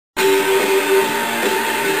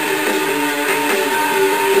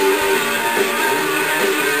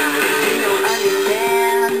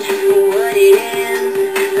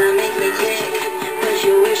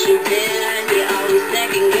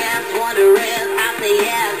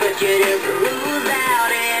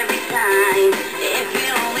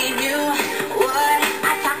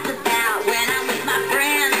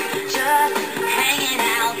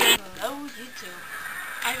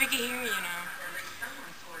Ivikkii here,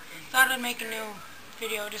 Thought I'd make a new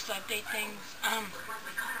video just to update things.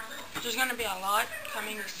 There's gonna be a lot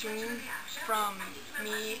coming soon from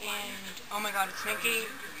me and, oh my god, it's Nikki.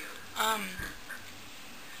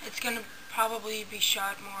 It's gonna probably be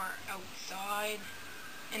shot more outside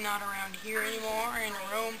and not around here anymore in a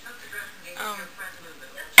room.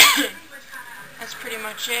 That's pretty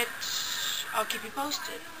much it. I'll keep you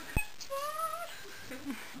posted.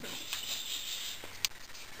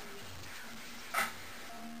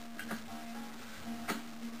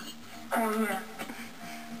 Oh yeah,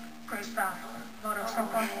 great stuff.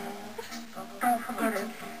 Motherfucker. Don't forget it.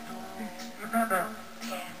 Remember,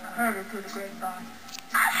 I heard it through the grapevine.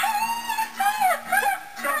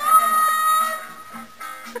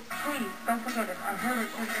 Please, don't forget it. I heard it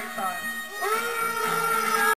through the grapevine.